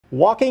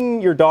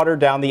Walking your daughter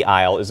down the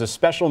aisle is a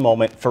special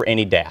moment for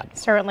any dad.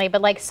 Certainly,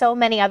 but like so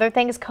many other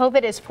things,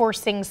 COVID is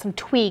forcing some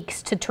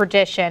tweaks to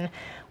tradition.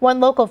 One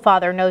local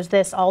father knows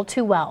this all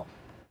too well.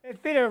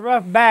 It's been a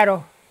rough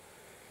battle.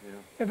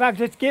 If I could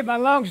just get my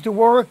lungs to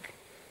work,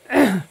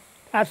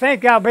 I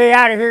think I'll be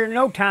out of here in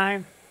no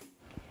time.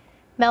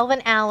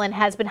 Melvin Allen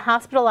has been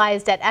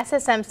hospitalized at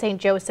SSM St.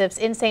 Joseph's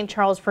in St.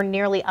 Charles for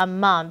nearly a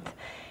month.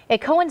 It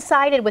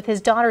coincided with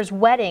his daughter's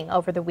wedding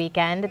over the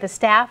weekend. The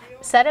staff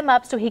set him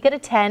up so he could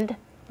attend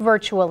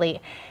virtually.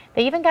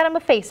 They even got him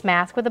a face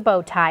mask with a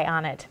bow tie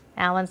on it.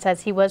 Allen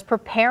says he was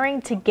preparing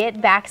to get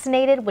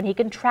vaccinated when he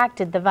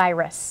contracted the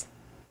virus.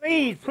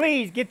 Please,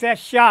 please get that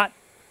shot.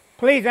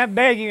 Please, I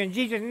beg you in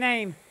Jesus'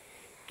 name,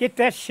 get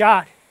that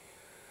shot.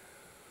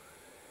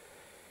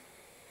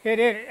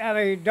 I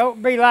mean,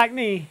 don't be like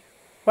me.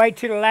 Wait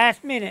till the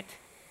last minute.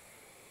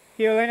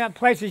 You'll end up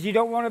places you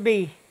don't want to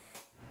be.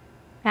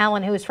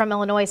 Allen, who is from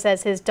Illinois,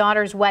 says his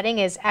daughter's wedding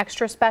is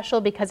extra special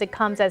because it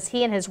comes as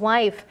he and his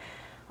wife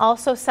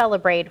also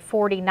celebrate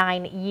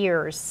 49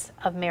 years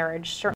of marriage.